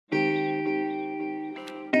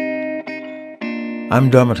I'm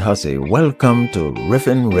Dermot Hussey. Welcome to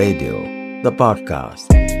Riffin Radio, the podcast.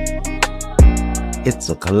 It's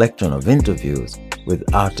a collection of interviews with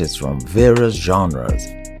artists from various genres,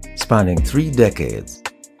 spanning 3 decades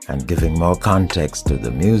and giving more context to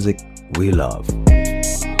the music we love.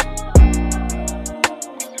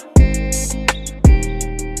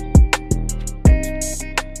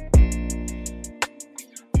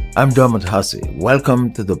 I'm Dermot Hussey.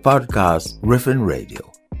 Welcome to the podcast Riffin Radio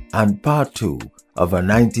and part 2 of a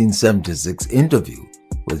 1976 interview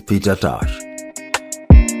with Peter Tosh.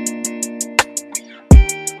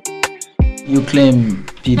 You claim,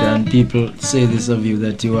 Peter, and people say this of you,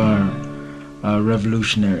 that you are a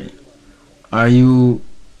revolutionary. Are you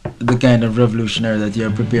the kind of revolutionary that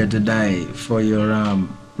you're prepared to die for your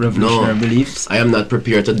revolutionary beliefs? I am not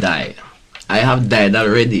prepared to die. I have died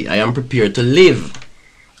already. I am prepared to live.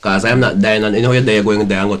 Because I am not dying, and you know you're going to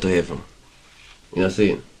die and go to heaven. You know what I'm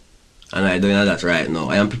saying? And I don't know that right now.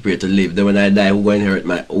 I am prepared to live. Then when I die, who going to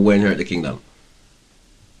hurt the kingdom?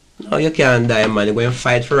 No, you can't die, man. You're going to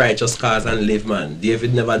fight for righteous cause and live, man.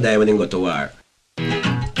 David never died when he got to war.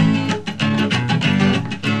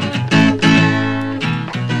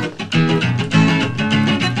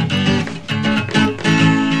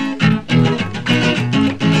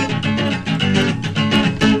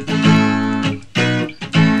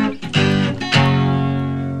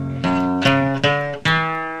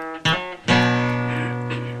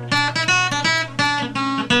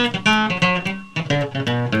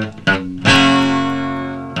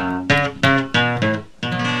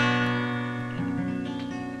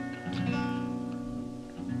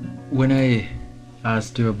 When I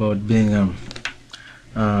asked you about being a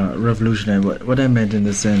revolutionary, what I meant in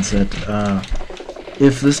the sense that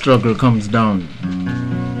if the struggle comes down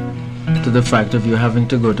to the fact of you having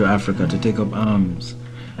to go to Africa to take up arms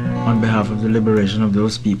on behalf of the liberation of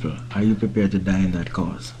those people, are you prepared to die in that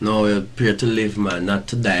cause? No, you're prepared to live, man, not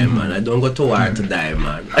to die, man. I don't go to war to die,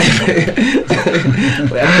 man. But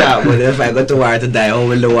if I go to war to die, how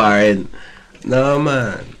will the war end? No,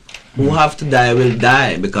 man. Who have to die will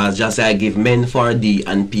die, because just I give men for thee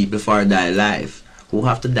and people for thy life. Who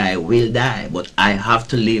have to die will die, but I have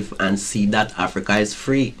to live and see that Africa is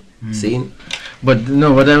free. See? But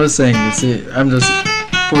no, what I was saying, you see, I'm just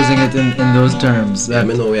posing it in those terms. That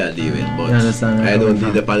I know where I deal with, but you understand I don't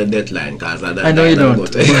need upon the deadline, because I know you don't.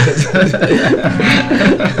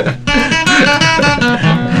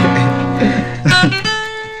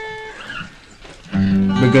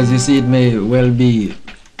 Because you see, it may well be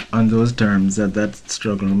on those terms that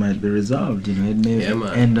struggle might be resolved. You know, it may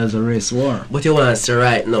end as a race war. But you want to say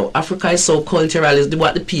right now, Africa is so cultural. Is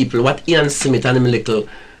what the people, what Ian Smith and the little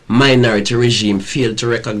minority regime failed to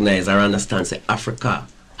recognize or understand. Say Africa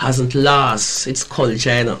hasn't lost its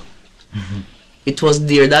culture, you know. Mm-hmm. It was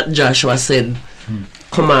there that Joshua said,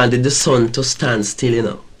 commanded the sun to stand still, you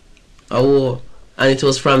know. Oh, and it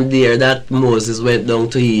was from there that Moses went down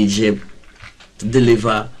to Egypt to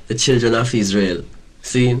deliver the children of Israel.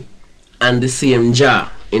 See? And the same Jah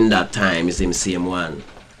in that time is him same one.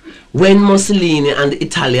 When Mussolini and the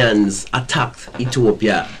Italians attacked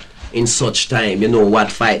Ethiopia in such time, you know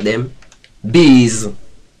what fight them? Bees.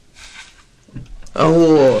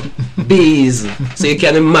 Oh, bees. So you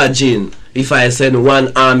can imagine if I send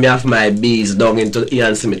one army of my bees down into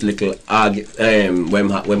Ian Smith little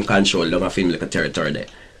when control down of him little territory there.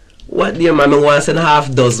 What do you man? I want to send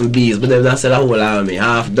half dozen bees, but they've not sent a whole army,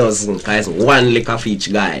 half dozen, because one lick of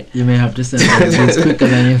each guy. You may have to send bees quicker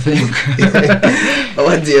than you think.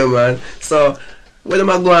 What do you, man? So, when am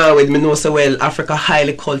I going with me know so well, Africa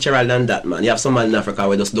highly cultural than that, man. You have some man in Africa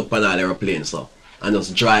where just look on all aeroplanes, so, and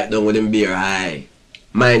just drive down with them beer high.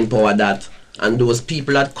 Mind power that. And those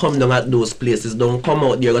people that come down at those places don't come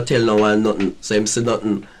out there to tell no one nothing. So him say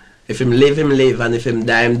nothing. If him live, and if him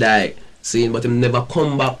die, him die. See, but him never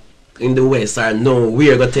come back in the West or no,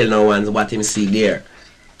 we're going to tell no one what him see there.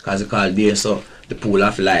 Because you call there, so, the pool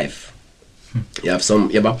of life. You have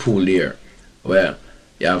a pool there where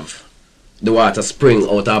you have the water spring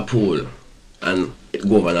out of a pool and it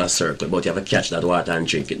go over in a circle, but you have to catch that water and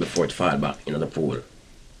drink it before it fall back into the pool.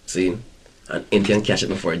 See? And you can catch it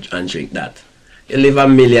before and drink that. You live a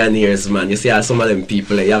million years, man. You see how some of them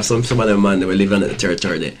people, you have some of them man that will live on the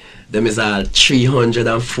territory there. Them is all 300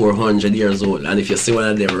 and 400 years old. And if you see one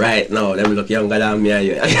of them right now, them look younger than me and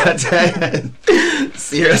you.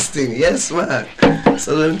 Serious thing, yes, man.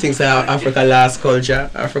 So them things say Africa lost culture.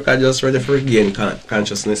 Africa just ready for regain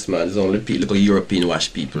consciousness, man. It's only little European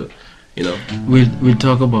wash people, you know. We'll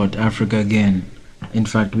talk about Africa again. In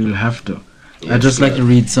fact, we'll have to. Yes, I'd just like to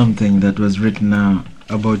read something that was written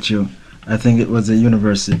about you. I think it was a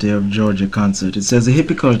University of Georgia concert. It says, the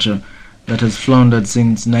hippie culture that has floundered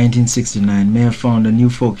since 1969 may have found a new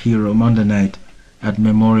folk hero Monday night at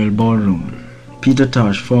Memorial Ballroom. Peter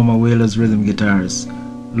Tosh, former Wailers rhythm guitarist,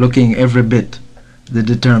 looking every bit the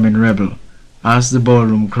determined rebel, asked the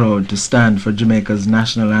ballroom crowd to stand for Jamaica's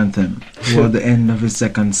national anthem toward the end of his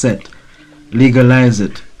second set. Legalize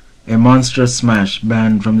It, a monstrous smash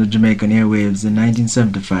banned from the Jamaican airwaves in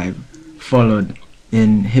 1975, followed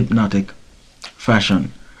in hypnotic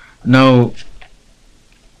fashion. Now,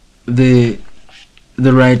 the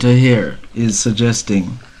writer here is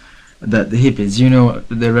suggesting that the hippies,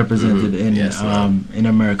 they're represented in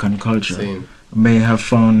American culture, Same. may have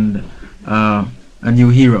found a new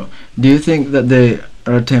hero. Do you think that they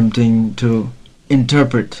are attempting to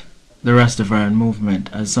interpret the Rastafarian movement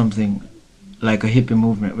as something like a hippie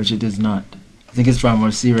movement, which it is not? I think it's far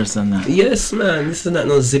more serious than that. Yes, man. This is not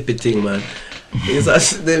no zippy thing, man.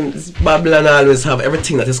 Babylon always have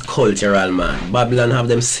everything that is cultural, man. Babylon have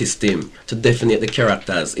them system to define the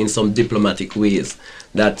characters in some diplomatic ways.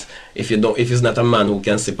 That if it's not a man who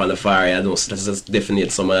can sip on the fire, let's just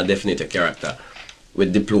definite someone, definite a character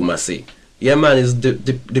with diplomacy. Yeah, man, it's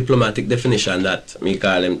diplomatic definition that me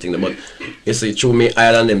call them thing. But you see, through me,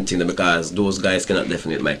 I and them thing because those guys cannot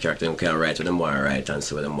definite my character and can write what them want to write and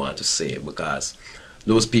say what them want to say because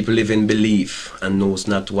those people live in belief and knows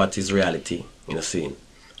not what is reality. You know, see,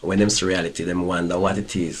 when them see reality, them wonder what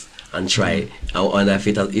it is and try. I wonder if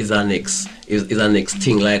it is a next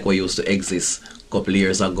thing like what used to exist a couple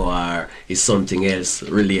years ago or is something else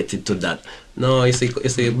related to that. No, you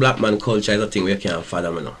see, black man culture is a thing we can't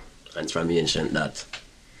fathom, you know. And it's from ancient that.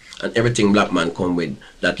 And everything black man come with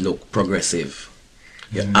that look progressive.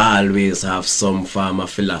 You always have some form of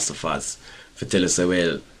philosophers to tell us,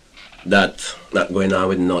 well, that going on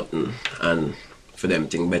with nothing and for them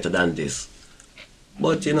think better than this.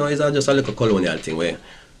 But it's just a little colonial thing where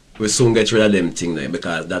we soon get rid of them thing there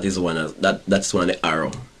because that is that's one of the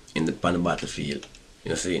arrow on the battlefield.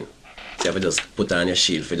 You see? So you have to just put on your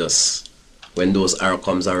shield for just when those arrow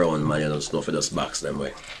comes around, man, you just know for just box them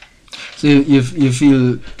way. So you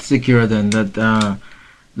feel secure then that the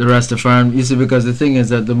Rastafarian, you see, because the thing is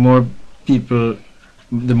that the more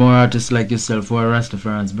artists like yourself who are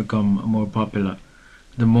Rastafarians become more popular,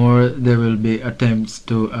 the more there will be attempts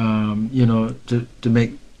to to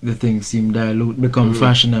make the thing seem dilute, become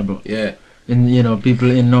fashionable. Yeah. In people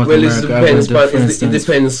in North America.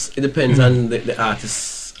 It depends on the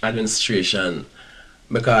artist's administration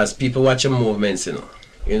because people watch your movements, you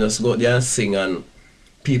just go there and sing and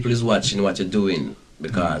people is watching what you're doing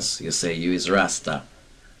because you say you is Rasta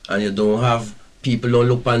and you don't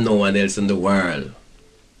look at no one else in the world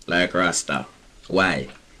like Rasta. Why?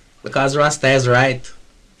 Because Rasta is right.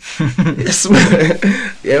 Yes, man.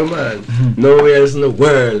 Yeah, man. Nowhere else in the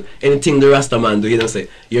world, anything the Rasta man do, you don't say,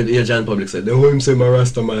 your John Public said, the him say my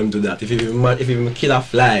Rasta man do that. If you kill a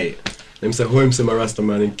fly, them say, him say my Rasta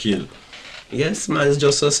man and kill. Yes, man, it's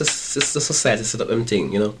just a society set up them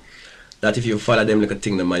thing, that if you follow them like a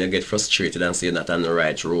thing, the man, you get frustrated and say you're not on the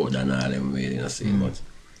right road and all them way, see. But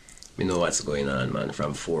we know what's going on, man,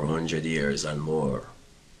 from 400 years and more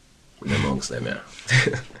amongst them, yeah.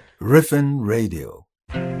 Riffin Radio.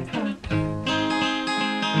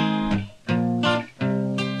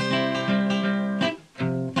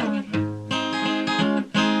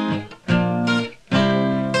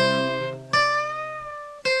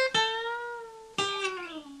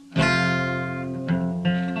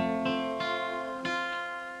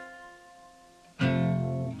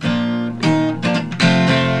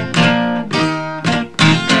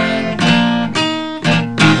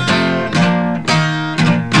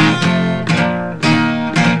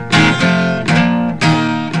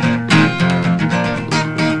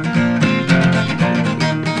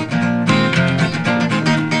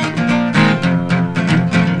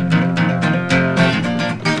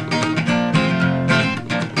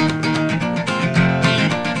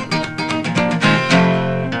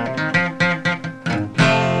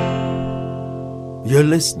 You're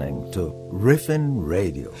listening to Riffin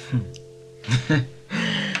Radio.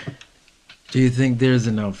 Do you think there's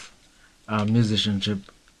enough musicianship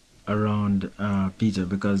around Peter?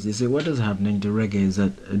 Because you see, what is happening to reggae is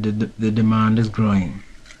that the demand is growing,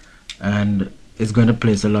 and it's going to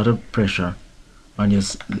place a lot of pressure on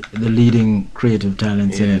the leading creative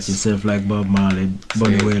talents in it, yourself like Bob Marley,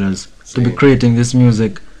 Bunny Wailers, to be creating this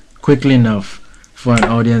music quickly enough for an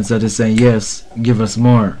audience that is saying, yes, give us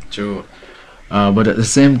more. True. But at the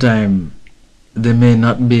same time, there may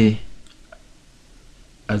not be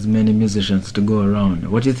as many musicians to go around.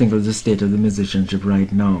 What do you think of the state of the musicianship right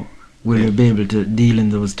now? Will you be able to deal in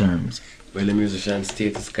those terms? Well, the musician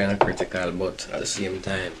state is kind of critical, but at the same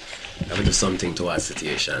time, I have to do something to our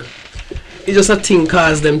situation. It's just a thing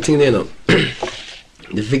cause them thing, you know.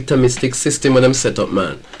 The victimistic system when them set up,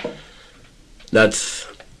 man. That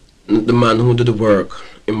the man who do the work,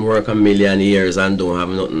 him work a million years and don't have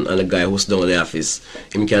nothing, and the guy who's down in the office,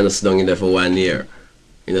 him can sit down in there for 1 year.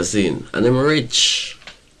 You know, scene. And them rich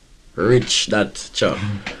that chop.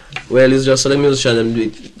 Well, it's just so the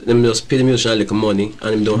musician, them just pay the musician a little money,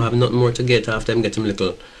 and him don't have nothing more to get after him get him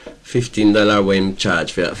little $15 when him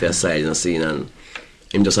charge for a side, you know, scene, and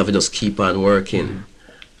him just have to just keep on working.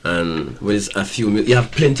 And with a few, you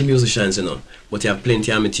have plenty musicians, you know, but you have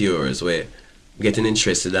plenty amateurs where getting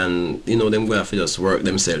interested, and you know them going to have to just work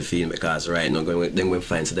themselves in, because right now them going to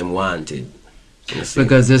find so them wanted.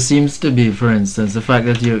 Because there seems to be, for instance, the fact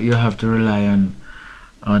that you have to rely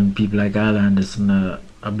on people like Al Anderson,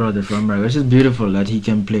 a brother from America, which is beautiful that he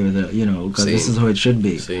can play with it, you know, because this is how it should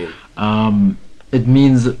be. It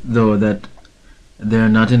means though that there are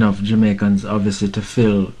not enough Jamaicans obviously to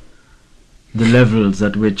fill the levels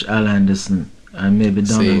at which Al Anderson and maybe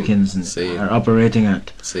Donald Kinson are operating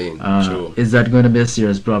at. Is that going to be a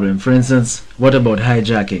serious problem? For instance, what about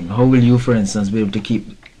hijacking? How will you, for instance, be able to keep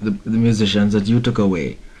the musicians that you took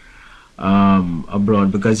away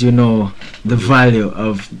abroad, because you know the value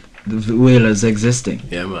of the Wailers existing?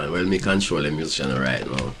 Yeah, man. Well, me control the musicians right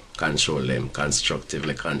now. Control them,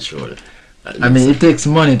 constructively control. I mean, it takes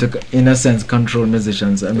money to, in a sense, control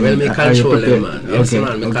musicians. I mean, well, me control them, man. Yes,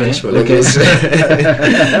 man, me control them.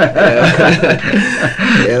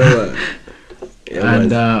 Yeah, man. Yeah, and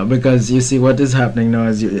man. Because you see what is happening now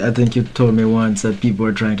is, I think you told me once that people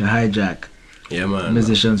are trying to hijack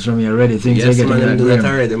musicians from here already. Things are getting man, that do grim.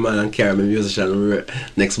 that already, man, and carry my musician.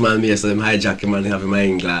 Next man, me, so them hijack him and have him in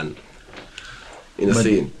England. In the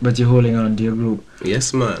scene. But you're holding on to your group.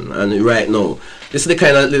 Yes, man. And right now, this is the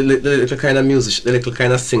kind of the little kind of music, the little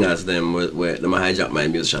kind of singers them where them hijack my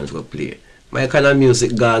musicians go play. My kind of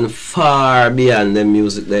music gone far beyond them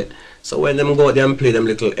music there. So when them go out there and play them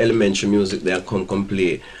little elementary music, they come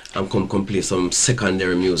play and come play some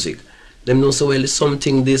secondary music. Them know so well it's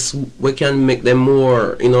something this we can make them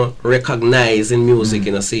more, you know, recognized in music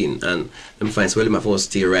in a scene, and them find so well them have to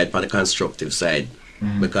stay right on the constructive side.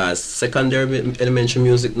 Because secondary elementary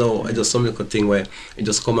music now, it's just some little thing where it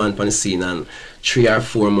just come on the scene and 3 or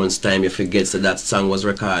 4 months time you forget that song was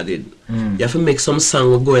recorded. You have to make some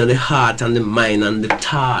song go in the heart and the mind and the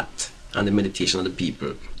thought and the meditation of the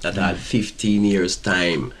people that had 15 years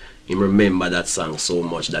time. You remember that song so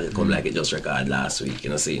much that it come like it just recorded last week, you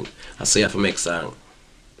know, see. And so you have to make song.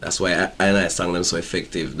 That's why I sang them so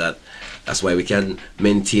effective. That's why we can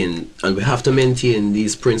maintain, and we have to maintain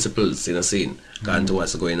these principles in a scene to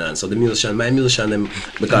what's going on. So my musician them,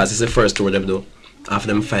 because it's the first tour them do, after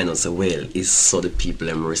them find out so well, is so the people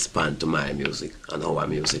them respond to my music and our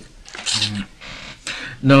music.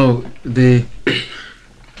 Now the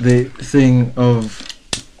thing of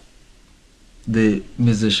the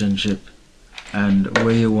musicianship and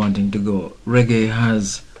where you're wanting to go, reggae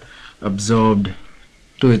has absorbed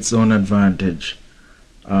to its own advantage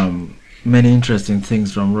many interesting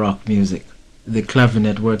things from rock music. The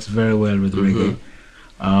clavinet works very well with reggae.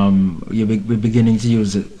 We're beginning to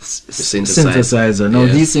use a synthesizer. Now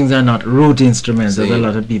these things are not root instruments as a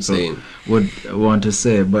lot of people would want to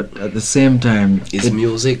say, but at the same time it's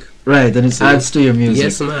music. Right, and it adds to your music.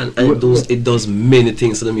 Yes, man, and it does many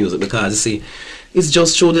things to the music, because you see, it's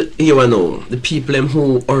just true that you know the people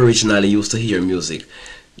who originally used to hear music,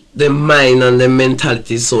 their mind and their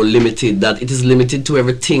mentality is so limited that it is limited to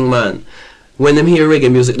everything, man. When them hear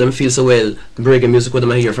reggae music, them feel so well. The reggae music what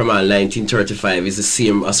them hear from 1935 is the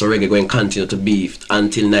same as reggae going to continue to be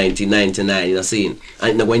until 1999, you know, seeing.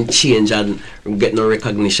 And it's going to change and get no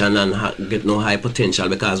recognition and get no high potential,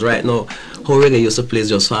 because right now, how reggae used to play is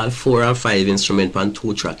just all 4 or 5 instruments on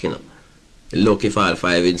 2 track, you know. Lucky for all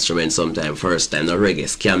 5 instruments sometime, first time, the reggae,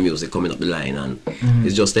 scam music coming up the line, and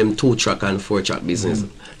it's just them 2 track and 4 track business.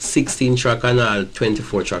 16 track and all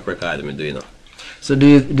 24 track record me do, you know. So do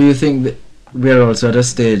you think that we're also at a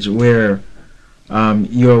stage where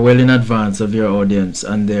you're well in advance of your audience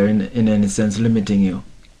and they're in any sense limiting you?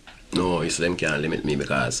 No, it's them can't limit me,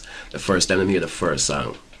 because the first time they hear the first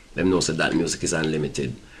song, them know that music is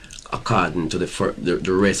unlimited according to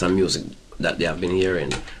the rest of music that they have been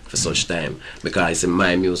hearing for such time, because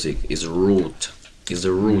my music is the root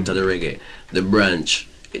of the reggae, the branch.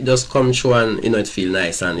 It just come through and, you know, it feel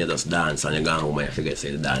nice and you just dance and you go home and you forget to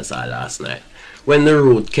say the dance all last night. When the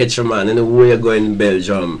root catch you, man, in the way you're going in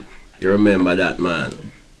Belgium, you remember that,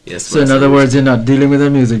 man. Yes. So in other words, you're not dealing with the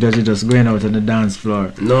music that you're just going out on the dance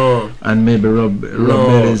floor. No. And maybe rub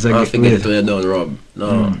bellies again. No, forget it when you don't rub.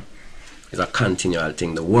 No. It's a continual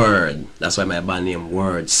thing. The word. That's why my band name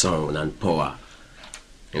Word, Sound and Power.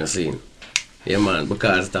 You know, see? Yeah, man,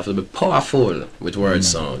 because it have to be powerful with word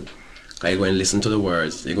sound. Because you're going to listen to the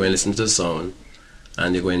words, you're going to listen to the sound,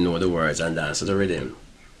 and you're going to know the words and dance to the rhythm.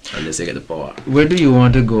 And this you get the power. Where do you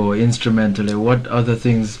want to go instrumentally? What other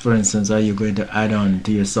things, for instance, are you going to add on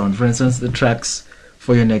to your sound? For instance, the tracks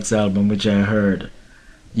for your next album, which I heard,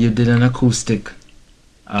 you did an acoustic,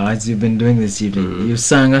 as you've been doing this evening. You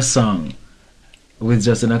sang a song with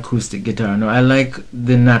just an acoustic guitar. Now, I like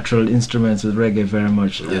the natural instruments with reggae very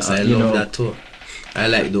much. Yes, I love that too. I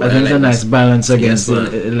think it's a nice balance against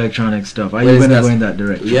the electronic stuff. Are you going to go in that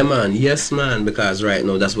direction? Yeah, man. Yes, man. Because right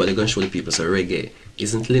now, that's what they're going to show the people. So reggae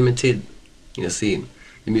isn't limited. You see,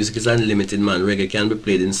 the music is unlimited, man. Reggae can be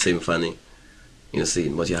played in symphony. You see,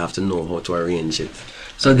 but you have to know how to arrange it.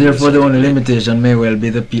 So therefore, the only limitation may well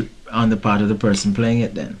be on the part of the person playing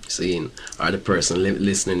it, then. See, or the person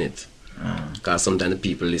listening it. Because sometimes the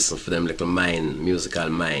people listen for them like a musical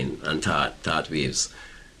mind and thought waves.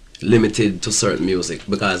 Limited to certain music,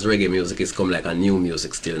 because reggae music is come like a new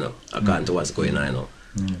music still now, according to what's going on now.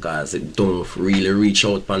 Because it don't really reach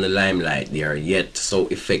out on the limelight there yet so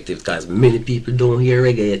effective, because many people don't hear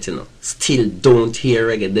reggae yet, you know. Still don't hear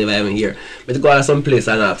reggae, they never even hear. But go to some place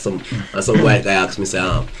and ask some, and some white guy asks me, say,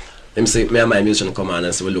 let me say, me and my musician come on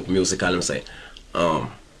and say, we look musical, and say,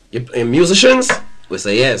 you musicians? We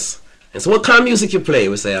say, yes. And so what kind of music you play?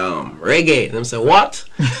 We say, reggae. And them say, what?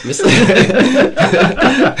 Me say,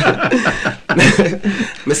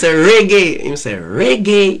 me say, reggae. Him say,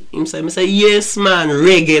 reggae. Me say, yes, man,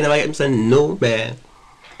 reggae. And I say, no, man.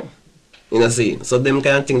 You know, see? So them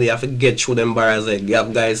kind of thing, they have to get through them bars. Like, you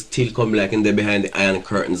have guys still come like in there behind the iron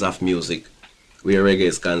curtains of music, where reggae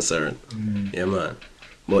is concerned. Yeah, man.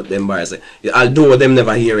 But them bars, although them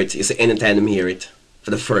never hear it, you see, anytime them hear it,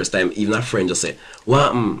 for the first time, even a friend just say,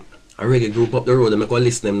 what, a reggae group up the road, I'm going to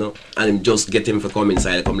listen to him now. And him just get him to come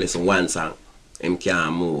inside, come listen one song. Him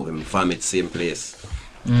can't move, him from it same place.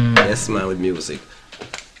 Yes, man, with music.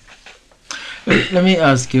 Let me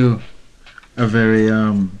ask you a very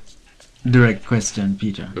direct question,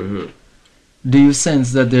 Peter. Do you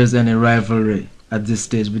sense that there's any rivalry at this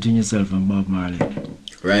stage between yourself and Bob Marley?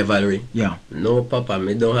 Rivalry? Yeah. No, Papa,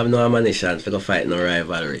 me don't have no ammunition to go fight no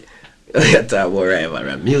rivalry. You talk about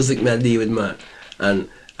rivalry. Music me I deal with, man. And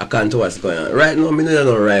I can't do what's going on. Right now, me don't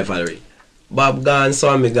know no rivalry. Bob gone,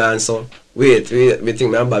 so me gone, so we think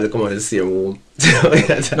me and Bob come out of the same room.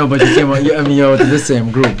 No, but you came out, you're out of the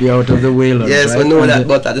same group, you're out of the Wailers, yes, right? We know that,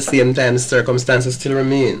 but at the same time, the circumstances still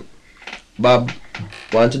remain. Bob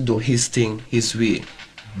want to do his thing, his way.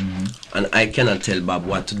 And I cannot tell Bob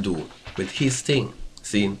what to do with his thing.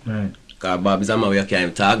 See? Right. Because Bob is a man where I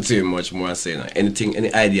can't talk to him much more, saying anything,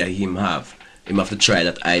 any idea him have to try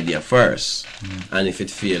that idea first. And if it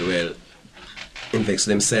fail, well, infects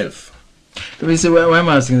themselves. You see, why I'm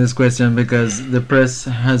asking this question, because the press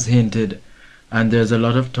has hinted, and there's a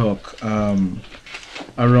lot of talk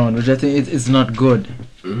around, which I think it's not good,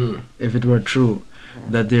 if it were true,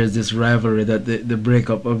 that there's this rivalry, that the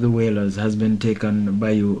breakup of the Wailers has been taken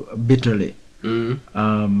by you bitterly. And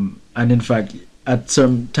in fact, at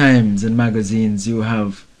some times in magazines, you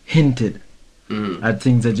have hinted at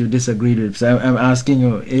things that you disagreed with. So I'm asking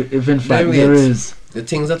you, if in fact there is... The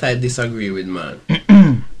things that I disagree with, man,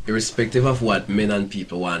 irrespective of what men and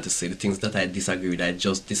people want to say, the things that I disagree with, I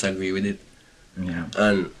just disagree with it. Yeah.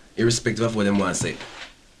 And irrespective of what them want to say,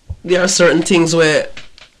 there are certain things where,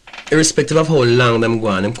 irrespective of how long them go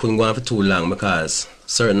on, them couldn't go on for too long because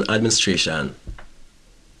certain administration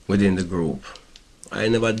within the group, I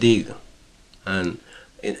never dig. And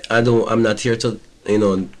I'm not here to,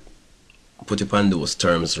 put it on those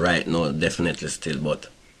terms right now, definitely still, but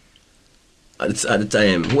at the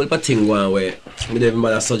time, whole thing go on where we don't even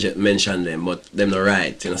bother subject mention them, but them not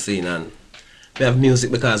right, see, and we have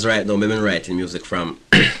music because right now we've been writing music from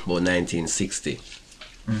about 1960.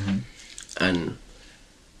 And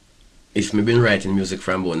if me been writing music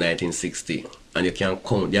from about 1960 and you can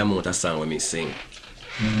count the amount of song when me sing,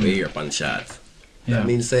 we hear on chart. That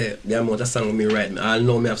means say the amount of song when me write, I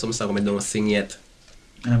know me have some song I don't sing yet.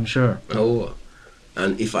 I'm sure. Oh,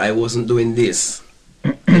 and if I wasn't doing this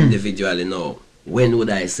individually now, when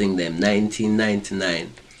would I sing them?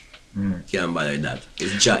 1999. Can't bother with that.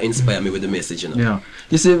 It's just inspired me with the message, Yeah.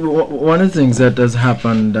 You see, one of the things that has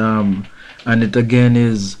happened, and it again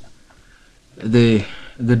is the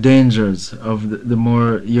dangers of the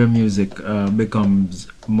more your music becomes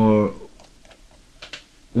more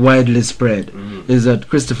widely spread, is that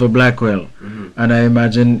Christopher Blackwell, and I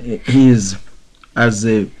imagine he is, as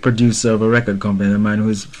a producer of a record company, the man who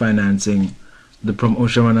is financing the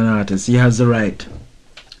promotion of an artist, he has the right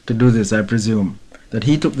to do this, I presume, that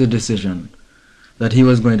he took the decision that he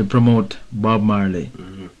was going to promote Bob Marley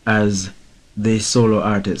as the solo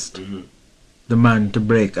artist, Mhm. the man to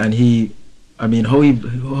break, and how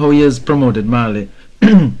he has promoted Marley,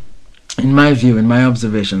 in my view, in my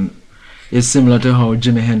observation, is similar to how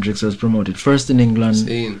Jimi Hendrix was promoted. First in England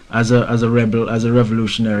Seen. as a rebel, as a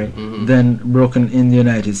revolutionary, Mhm. then broken in the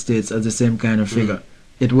United States as the same kind of figure.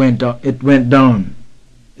 It went down.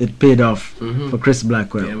 It paid off Mhm. for Chris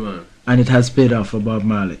Blackwell, Yeah, man. and it has paid off for Bob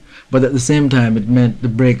Marley. But at the same time, it meant the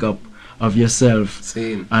breakup of yourself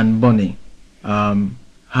Seen. and Bunny,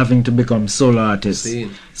 having to become solo artists.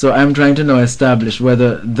 Seen. So I'm trying to now establish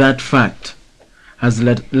whether that fact has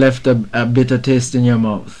left a bitter taste in your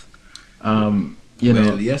mouth. You know.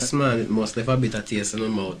 Well, yes, man, it must leave a bitter taste in my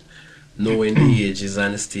mouth, knowing the ages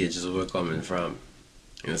and the stages we're coming from.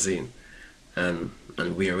 You see, and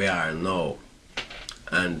where we are now,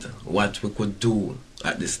 and what we could do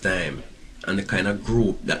at this time, and the kind of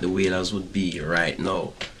group that the Wailers would be right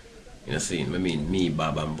now. You see, I mean, me,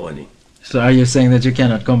 Bob, and Bunny. So are you saying that you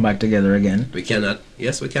cannot come back together again? We cannot.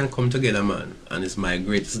 Yes, we can come together, man, and it's my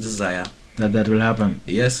greatest desire. That will happen?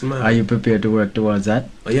 Yes, man. Are you prepared to work towards that?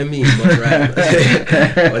 Oh, you mean? But right.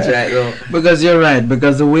 But right now. Because you're right.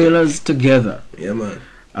 Because the Wailers together, Yeah,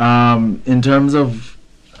 man. in terms of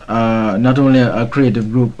not only a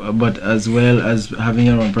creative group, but as well as having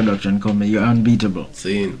your own production company, you're unbeatable.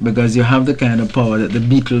 Seen. Because you have the kind of power that the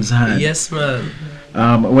Beatles had. Yes, man.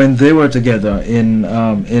 When they were together in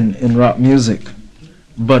rock music.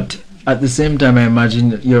 But at the same time, I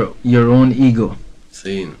imagine your own ego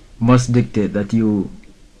Seen. must dictate that you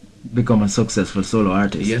become a successful solo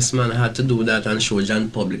artist. Yes, man, I had to do that and show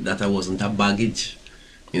John Public that I wasn't a baggage.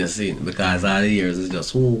 You know, see, because all the years is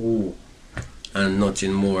just whoo and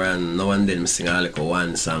nothing more, and now and then I sing like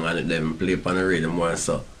one song and them play up on the radio more,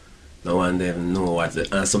 so no one them know what.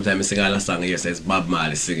 And sometimes I sing all a song here says Bob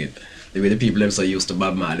Marley sing it. The way the people them so used to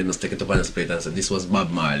Bob Marley, must take it up on the plate and say this was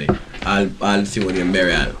Bob Marley. I'll tune in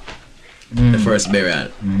burial, the first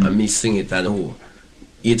burial, and me sing it and who.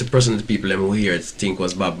 80% of the people who hear it think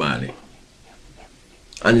was Bob Marley.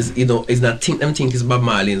 And it's not think it's Bob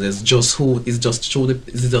Marley, it's just it's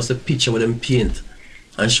just a picture with them paint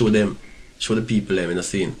and show the people them in the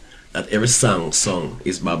scene that every song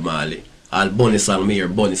is Bob Marley. All Bunny song me hear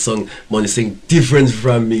Bunny sing different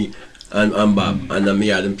from me and Bob, and then me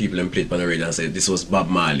hear them people them play it on the radio and say this was Bob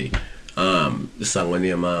Marley. The song one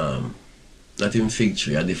name not even Fig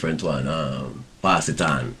Tree, a different one, Pass It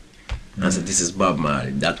On. I said, this is Bob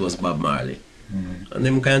Marley. That was Bob Marley. And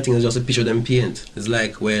them kind of things is just a picture of them paint. It's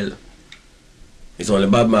like, well, it's only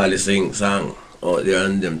Bob Marley sing song out there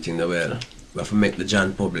and them thing. Well, we have to make the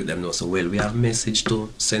John Public them know. So, well, we have a message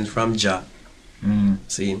to send from Jah.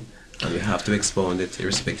 See? And we have to expound it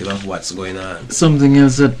irrespective of what's going on. Something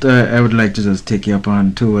else that I would like to just take you up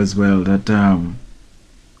on too as well, that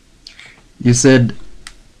you said,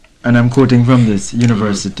 and I'm quoting from this,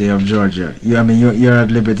 University of Georgia. You're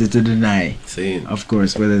at liberty to deny, See? of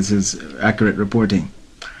course, whether this is accurate reporting.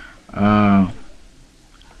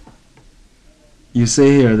 You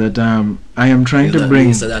say here that I am trying to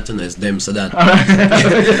bring. So that it's them, so that.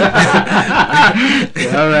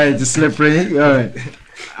 All right, slippery. All right.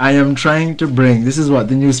 I am trying to bring. This is what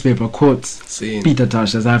the newspaper quotes See? Peter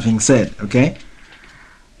Tosh as having said. Okay.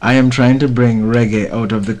 I am trying to bring reggae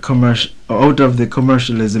out of the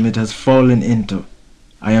commercialism it has fallen into.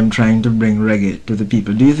 I am trying to bring reggae to the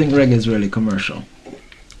people. Do you think reggae is really commercial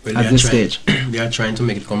at this stage? They are trying to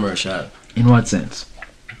make it commercial. In what sense?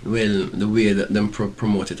 Well, the way that them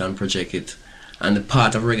promote it and project it, and the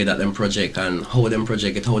part of reggae that them project and how them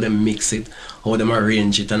project it, how them mix it, how them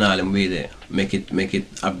arrange it and all them way they make it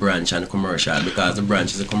a branch and a commercial, because the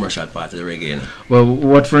branch is a commercial part of the reggae. You know? Well,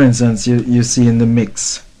 what for instance you see in the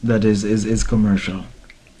mix that is commercial?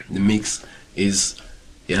 The mix is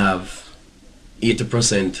you have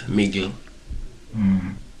 80% middle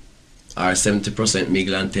or 70%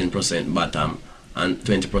 middle and 10% bottom and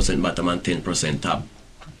 20% bottom and 10% top.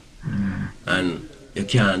 And you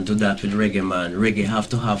can't do that with reggae, man. Reggae have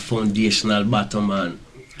to have foundational bottom, man.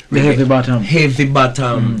 The heavy bottom. Heavy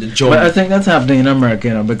bottom, the jump. But I think that's happening in America,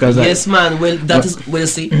 you know, because yes, man. Well, that is well,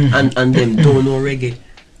 see, and them don't know reggae,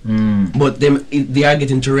 but they are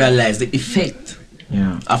getting to realize the effect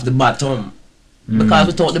of the bottom. Because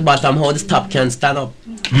without the bottom, how the top can stand up.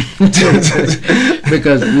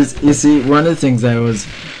 Because you see, one of the things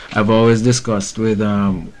I've always discussed with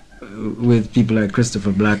people like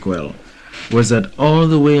Christopher Blackwell was that all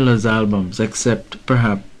the Wailers albums, except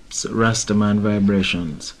perhaps Rastaman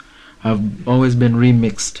Vibrations, have always been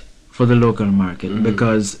remixed for the local market,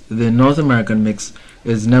 because the North American mix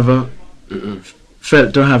is never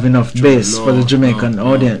felt to have enough bass for the Jamaican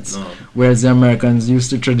audience. Whereas the Americans used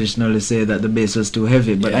to traditionally say that the bass was too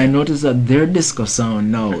heavy. But Yeah. I noticed that their disco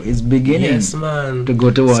sound now is beginning Yes, man. to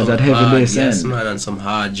go towards Some that heavy hard, bass yes, end. man, and some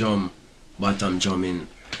hard drum, bottom drumming,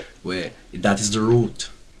 where that is the root.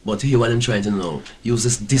 But here what I'm trying to know, use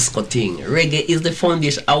this disco thing. Reggae is the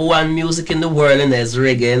foundation of one music in the world, and there's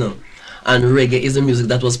reggae, you know. And reggae is the music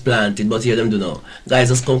that was planted, but here them do now. Guys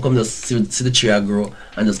just come just see the tree grow,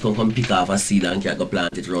 and just come pick off a seed and can go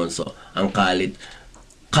plant it round so, and call it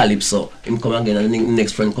calypso. Him come again and the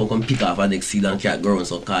next friend come pick off a next seed and can't grow,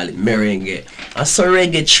 so call it merengue. And so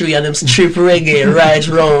reggae tree and them strip reggae right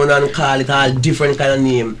round and call it all different kind of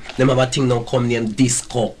name. Them have a thing now come named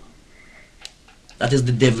disco. That is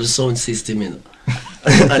the devil's sound system, you know.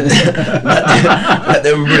 that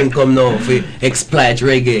them bring come now for exploit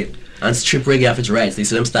reggae and strip reggae off its rights. They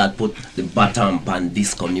see them start put the bottom on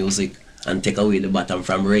disco music and take away the bottom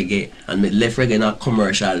from reggae and make left reggae in a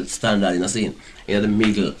commercial standard, you know, saying in the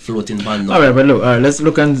middle floating band. All right, but look, all right, let's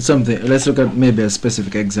look at something. Let's look at maybe a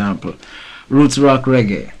specific example. Roots rock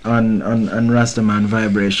reggae on Rastaman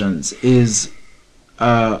Vibrations is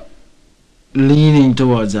leaning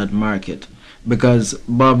towards that market because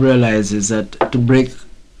Bob realizes that to break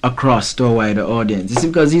across to a wider audience, you see,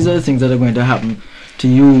 because these are the things that are going to happen to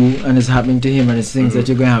you and it's happening to him, and it's things that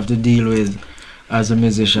you're going to have to deal with as a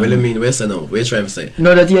musician. What do you mean? Where's no? What are you trying to say?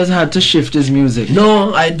 No, that he has had to shift his music.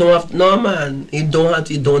 No, I don't have. No, man. You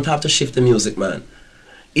don't have to shift the music, man.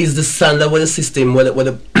 It's the standard with the system, where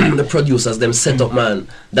the producers them set up, man.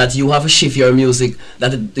 That you have to shift your music.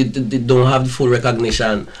 That they don't have the full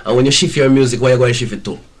recognition. And when you shift your music, where you going to shift it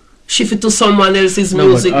to? Shift it to someone else's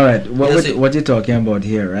music. But, all right. What you're talking about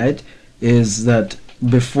here, right, is that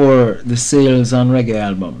before the sales on reggae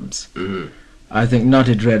albums, I think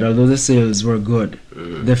Naughty Dread, although the sales were good,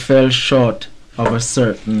 they fell short of a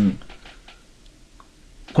certain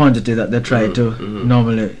quantity that they try to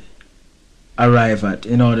normally arrive at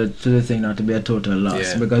in order to the thing not to be a total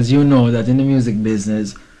loss. Yeah. Because you know that in the music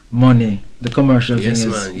business, money, the commercial thing is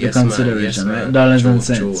the consideration, right? Dollars and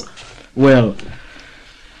cents. Well,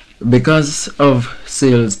 because of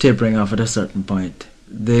sales tapering off at a certain point,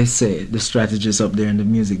 they say, the strategists up there in the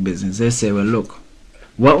music business, they say, well, look,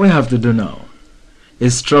 what we have to do now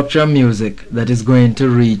is structure music that is going to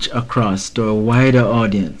reach across to a wider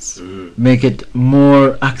audience. Make it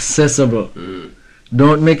more accessible.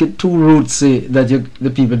 Don't make it too rootsy that the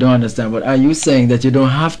people don't understand. But are you saying that you don't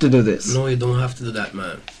have to do this? No, you don't have to do that,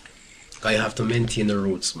 man. Because you have to maintain the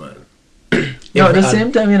roots, man. No, at the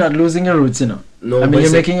same time, you're not losing your roots, you know. No, I mean,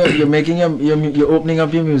 you're opening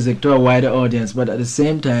up your music to a wider audience, but at the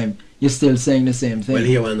same time, you're still saying the same thing. Well,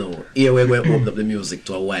 here we know. Here we're going to open up the music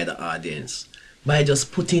to a wider audience by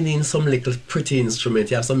just putting in some little pretty instrument.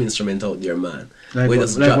 You have some instrument out there, man. Like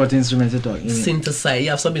what instrument you're talking? Synthesize. You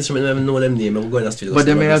have some instrument, I don't know them name. I'm going to studio. But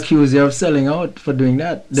they may accuse you of selling out for doing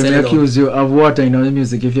that. They may accuse you of watering down the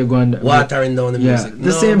music if you're going... Watering down the music.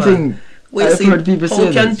 The same thing. I've heard people say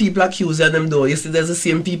how can people accuse them though? You see, there's the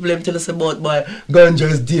same people them tell us about boy, ganja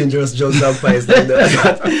is dangerous, drugs and pies like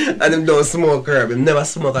that. And them don't smoke herb. Them never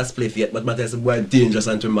smoke a spliff yet, but tell us boy dangerous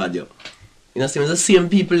and too mad you. You know, see, the same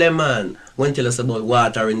people them, man, when tell us about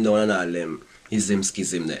watering down and all them, ism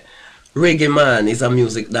schism there. Reggae, man, is a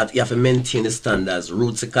music that you have to maintain the standards.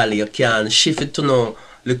 Rootsically, you can shift it to no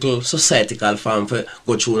little societal form for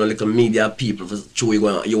go through no little media people for through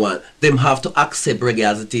you want. Them have to accept reggae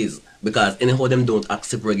as it is. Because anyhow them don't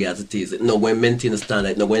accept reggae as it is. It's not going to maintain the standard,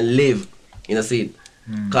 it's not going to live. You know, see?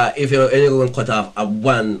 Because if you're going to cut off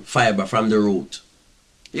one fiber from the root,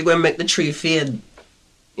 you're going to make the tree fade.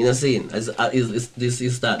 You know, see?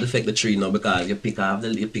 This start to affect the tree now because you pick off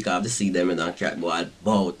the seed them and then can't go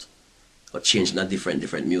about or change a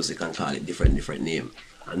different music and call it different name.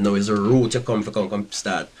 And now it's a root you come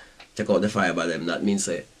start take out the fiber them. That means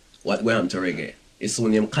say what we have to reggae. It's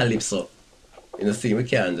soon named Calypso. You know, see, we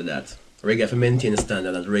can't do that. Reggae, if I maintain the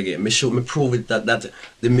standard of reggae, me prove it that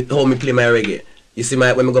how me play my reggae. You see, when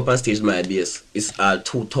I go up on stage, my bass, it's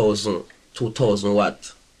 2000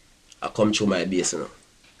 watt. I come through my bass, you know.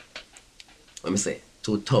 Let me say,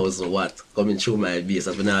 2000 watt coming through my bass.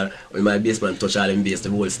 When my bass man touch all them bass, the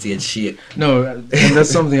whole stage shake. No, that's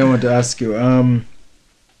something I want to ask you.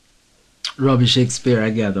 Robbie Shakespeare,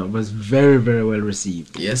 I gather, was very, very well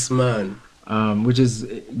received. Yes, man. Which is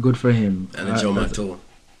good for him. And the drummer too.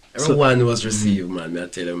 Everyone was received, man, I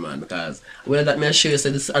tell you, man, because well that may I show you say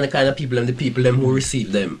this and the kind of people and the people them who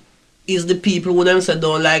receive them is the people who them say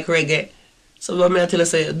don't like reggae. So what may I tell you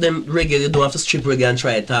say them reggae, you don't have to strip reggae and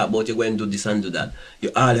try to talk about you go and do this and do that.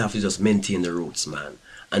 You all have to just maintain the roots, man,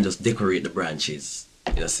 and just decorate the branches.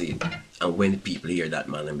 You know, see. And when the people hear that,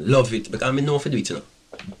 man, them love it because I know if you do it, you know.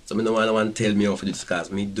 So me no want to tell me how to do this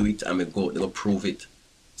because me do it and me go out and go prove it.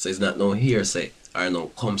 So it's not no hearsay or no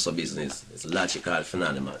comes of business. It's logical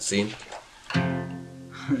phenomenon, see?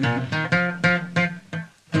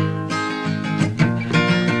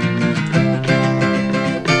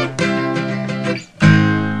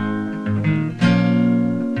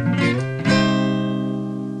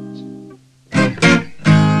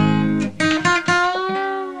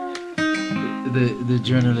 The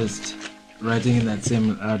journalist writing in that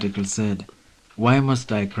same article said, "Why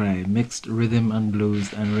Must I Cry? Mixed rhythm and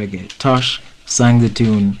blues and reggae." Tosh sang the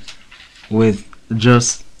tune with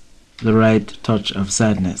just the right touch of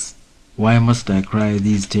sadness. Why must I cry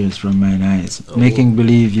these tears from mine eyes? Making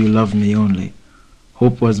believe you love me only.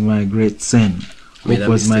 Hope was my great sin. Hope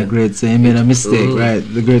was my great sin. He made a mistake, right?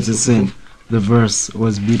 The greatest sin. The verse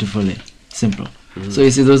was beautifully simple. So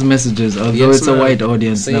you see those messages, although it's a white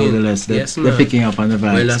audience, nevertheless, they're picking up on the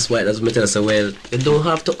vibes. Well, that's why, that's what I say, well, you don't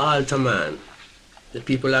have to alter, man. The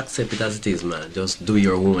people accept it as it is, man. Just do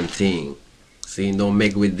your own thing. See, don't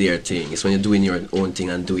make with their thing. It's when you're doing your own thing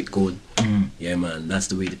and do it good. Yeah, man, that's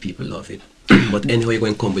the way the people love it. But anyway, you're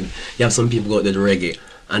going to come with, you have some people go to the reggae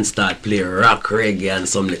and start playing rock reggae and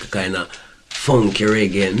some like kind of funky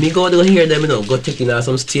reggae. Me go to hear them, you know, go taking out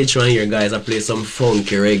some stage around here, guys, and play some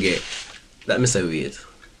funky reggae. That me say wait.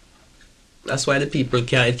 That's why the people it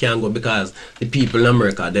can't go, because the people in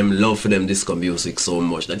America, them love for them disco music so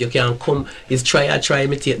much that you can't come. It's try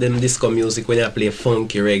imitate them disco music when you play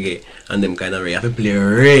funky reggae and them kind of reggae. You have to play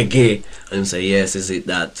reggae and them say yes, is it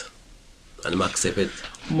that? And them accept it.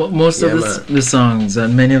 Most of the songs,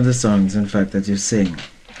 and many of the songs in fact that you sing,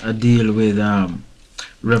 deal with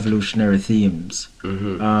revolutionary themes.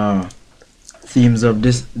 Themes of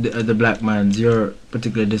the black man's, your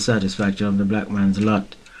particular dissatisfaction of the black man's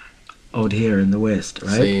lot out here in the West,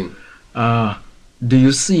 right? Do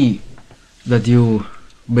you see that you,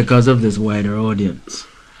 because of this wider audience,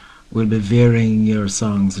 will be varying your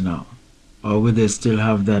songs now? Or will they still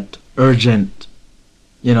have that urgent,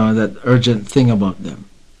 that urgent thing about them?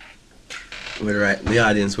 Well, right, the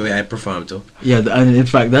audience where I perform to. Yeah, and in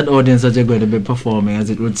fact, that audience that you're going to be performing,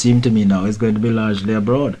 as it would seem to me now, is going to be largely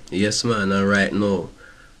abroad. Yes, man, and right now,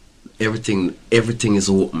 everything is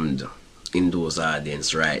opened in those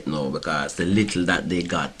audience right now, because the little that they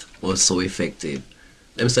got was so effective.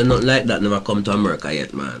 Them say nothing like that never come to America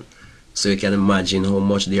yet, man. So you can imagine how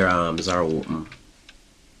much their arms are open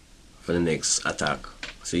for the next attack.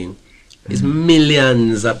 See? It's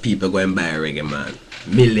millions of people going buy reggae, man.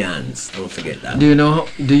 Millions, don't forget that. Do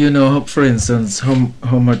you know, for instance,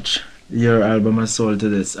 how much your album has sold to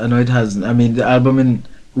this? I know it hasn't. I mean, the album,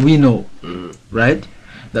 we know, right,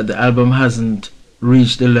 that the album hasn't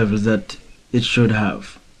reached the levels that it should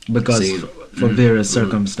have because for various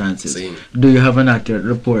circumstances. Do you have an accurate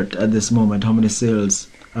report at this moment how many sales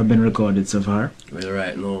have been recorded so far? Well,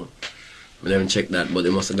 right now, I haven't checked that, but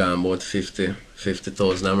it must have gone about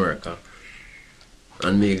 50,000 America.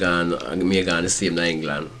 And me gone the same in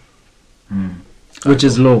England. Which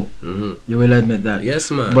is low. You will admit that. Yes,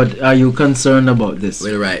 man. But are you concerned about this?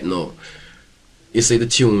 Well, right now, you see the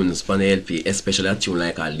tunes on the LP, especially a tune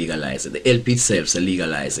like Legalize It. The LP itself say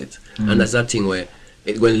Legalize It. And that's that thing where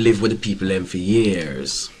it's going to live with the people them for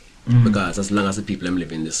years. Because as long as the people them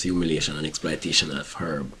live in this humiliation and exploitation of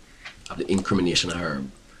herb, of the incrimination of herb,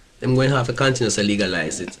 them going to have to continue to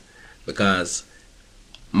legalize it. Because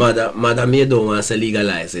Mother May don't want to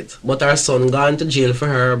legalize it, but her son gone to jail for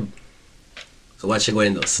her. So what she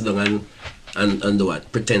going to do? Sit down and do what?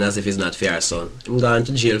 Pretend as if it's not for her son. Him gone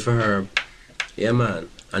to jail for her. Yeah, man.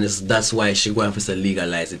 And that's why she going to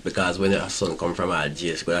legalize it, because when her son come from her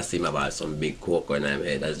jail, she going to see him about some big coke on him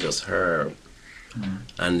head. That's just her.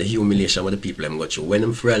 And the humiliation with the people them go through. When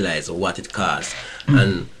them realize what it costs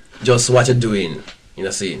and just what you're doing,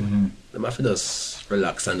 see, them have to just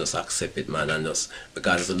relax and just accept it, man, and just,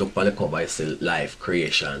 because if you look on the cover, it's life,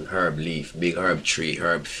 creation, herb leaf, big herb tree,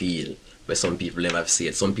 herb field, where some people never see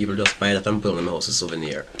it. Some people just buy that and put it in the house as a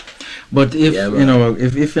souvenir. But if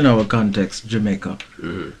if in our context, Jamaica,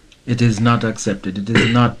 it is not accepted, it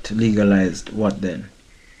is not legalized, what then?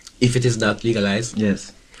 If it is not legalized?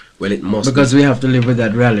 Yes. Well, it must because we have to live with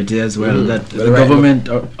that reality as well, that the government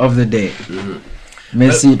of the day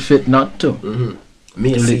may see it fit not to.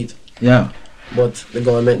 May see it. Yeah. But the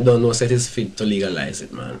government don't know set is fit to legalize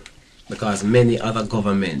it, man. Because many other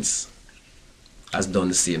governments has done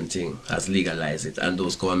the same thing, has legalized it. And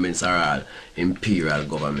those governments are all imperial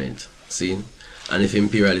government. See? And if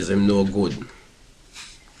imperialism no good,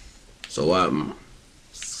 so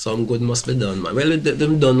some good must be done, man. Well,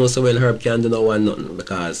 them don't know so well herb can't do no one nothing,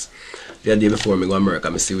 because the day before me go to America,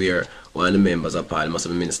 I see where one of the members of Parliament, must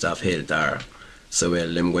be Minister of Health or So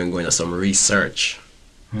well, them go into some research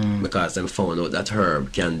because them found out that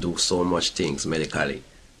herb can do so much things medically.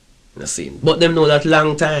 You see, but them know that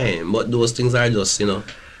long time. But those things are just, you know.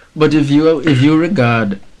 But if you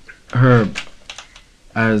regard herb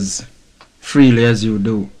as freely as you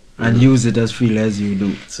do and use it as freely as you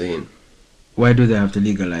do, See, why do they have to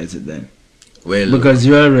legalize it then? well, Because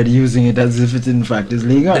you're already using it as if it in fact is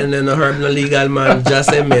legal. then the herb no legal, man. Just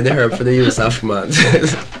say made the herb for the use of, man.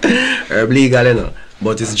 Herb legal, you know.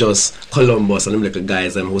 But it's just Columbus and them little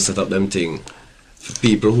guys them who set up them thing. For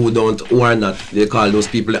people who are not, they call those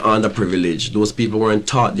people the underprivileged. Those people weren't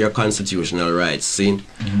taught their constitutional rights, see?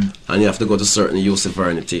 And you have to go to certain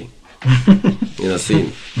university. You know,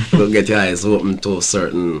 see? To get your eyes open to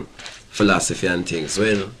certain philosophy and things.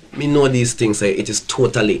 Well, me know these things, say it is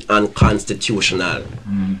totally unconstitutional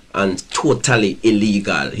and totally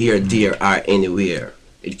illegal here, there, or anywhere.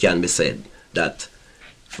 It can be said that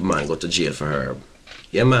if a man go to jail for herb.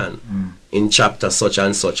 Yeah, man. In chapter such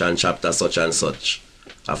and such and chapter such and such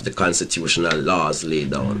of the constitutional laws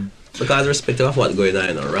laid down. Because irrespective of what's going on,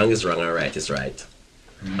 you know, wrong is wrong and right is right.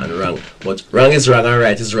 And wrong is wrong and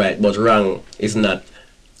right is right, but wrong is not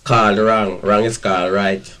called wrong. Wrong is called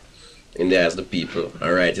right in the eyes of the people,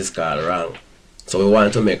 and right is called wrong. So we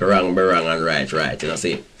want to make wrong be wrong and right, you know,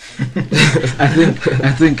 see?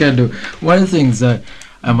 I think I do. One of the things that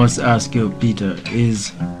I must ask you, Peter,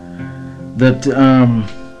 is that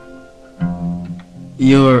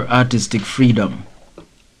your artistic freedom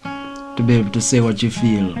to be able to say what you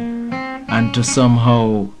feel and to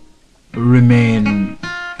somehow remain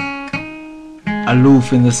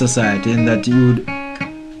aloof in the society, in that you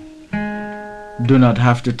do not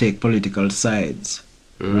have to take political sides,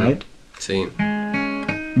 right? See?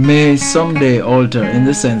 May someday alter, in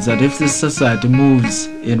the sense that if this society moves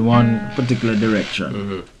in one particular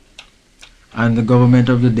direction and the government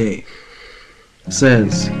of the day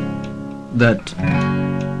says that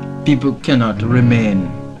people cannot remain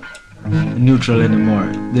neutral anymore,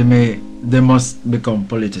 they must become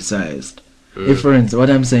politicized. If, for instance, what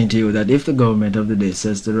I'm saying to you, that if the government of the day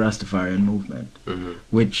says to the Rastafarian movement,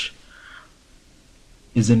 which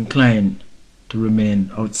is inclined to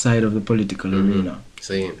remain outside of the political arena,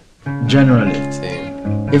 See? generally,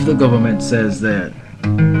 See? if the government says that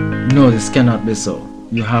no, this cannot be so,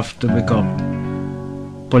 you have to become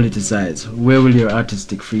politicized, where will your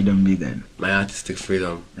artistic freedom be then? My artistic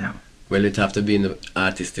freedom? Yeah. Well, it have to be in the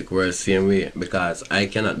artistic world same way, because I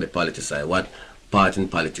cannot be politicized. What part in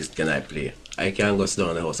politics can I play? I can't go sit down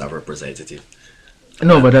in the House of Representatives.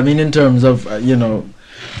 No, but I mean in terms of,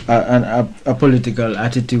 a political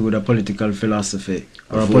attitude, a political philosophy,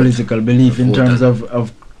 or a Vote. political belief in Vote. terms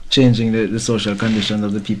of changing the social conditions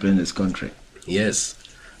of the people in this country. Yes,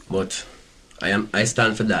 but I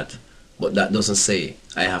stand for that. But that doesn't say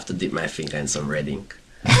I have to dip my finger in some red ink.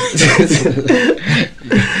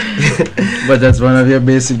 But that's one of your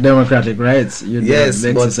basic democratic rights. You're Yes, but-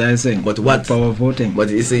 exercising but what- power of voting. But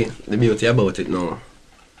you see, the beauty about it now,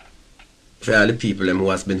 for all the people them who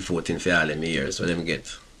has been voting for all them years, what them get?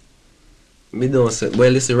 Me don't say,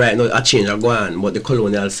 well, you see, right now, a change are going on, but the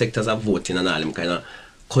colonial sectors are voting and all them kind of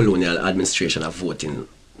colonial administration are voting.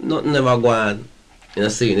 Nothing never go on. You know,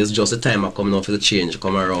 saying it's just the time I come now for the change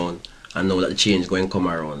come around, and now that the change going come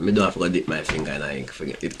around, me don't have to go dip my finger in the ink for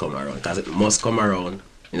it come around, because it must come around.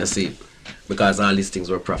 You know, see, because all these things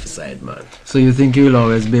were prophesied, man. So you think you'll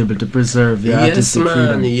always be able to preserve your Yes, artistic man.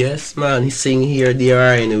 freedom? Yes, man. He sing here, there,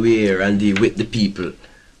 or anywhere, and he with the people.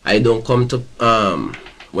 I don't come to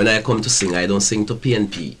when I come to sing, I don't sing to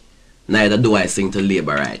PNP. Neither do I sing to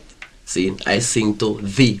Labour Right. See, I sing to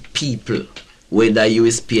the people, whether you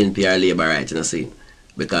is PNP or Labour Right. You know, see,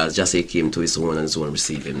 because just he came to his own and his own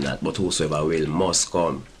receive him that. But whosoever will must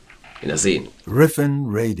come. You know, see. Riffin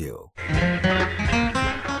Radio.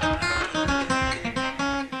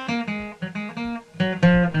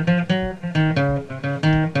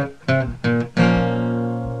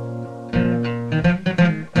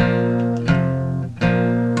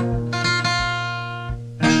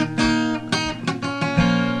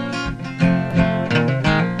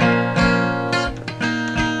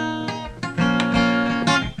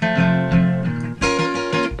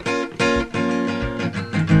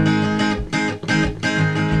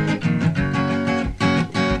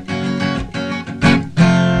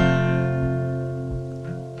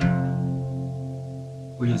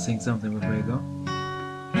 Will you sing something before you go?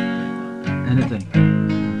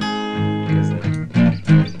 Anything?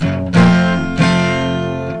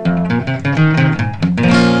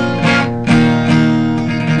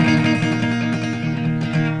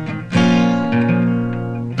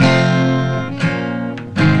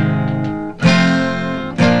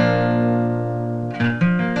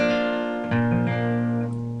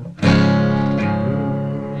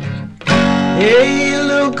 Hey,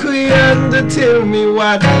 look yonder, tell me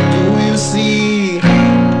what do you see?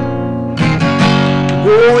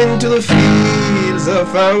 Go into the fields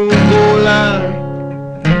of Angola.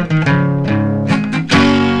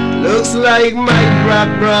 Looks like my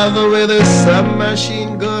black brother with a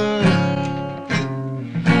submachine gun.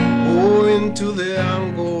 Go into the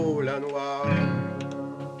Angolan war.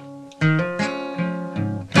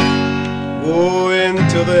 Go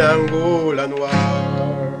into the Angolan war.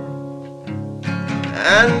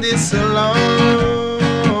 And it's a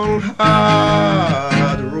long,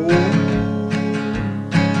 hard road.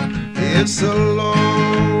 It's a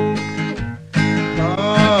long,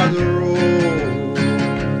 hard road.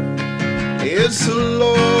 It's a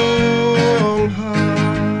long,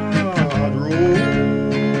 hard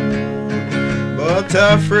road. But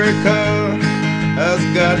Africa has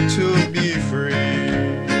got to be free.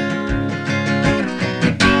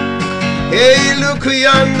 Hey, look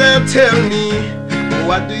yonder, tell me,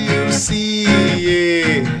 what do you see?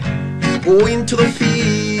 Yeah. Go into the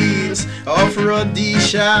fields of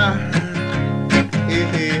Rhodesia. Hey,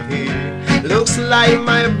 hey, hey. Looks like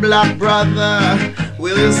my black brother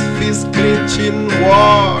with his fist clenching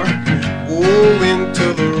war. Go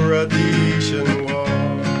into the Rhodesian war.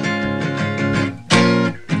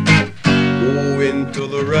 Go into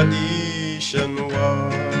the Rhodesian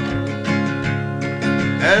war.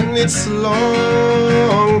 And it's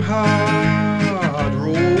long, hard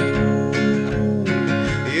road.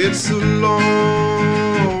 It's a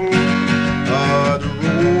long, hard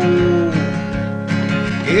road.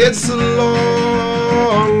 It's a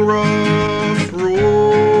long, rough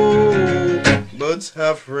road. But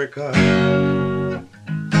Africa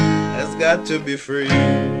has got to be free.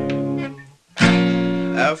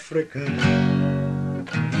 Africa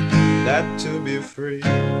got to be free.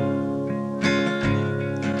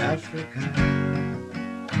 Africa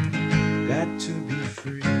got to be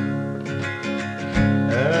free.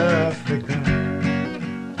 Africa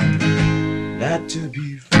got to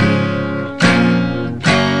be free.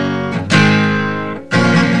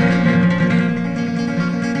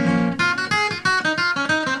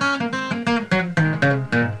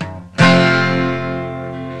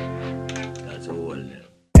 That's all.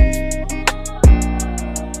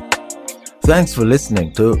 Thanks for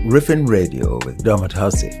listening to Riffin Radio with Dermot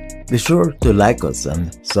Hussey. Be sure to like us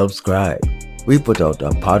and subscribe. We put out a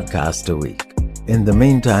podcast a week. In the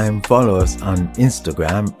meantime, follow us on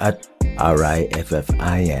Instagram at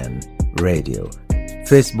RIFFIN Radio,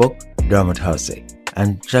 Facebook Dermot Hussey,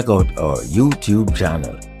 and check out our YouTube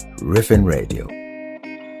channel, Riffin Radio.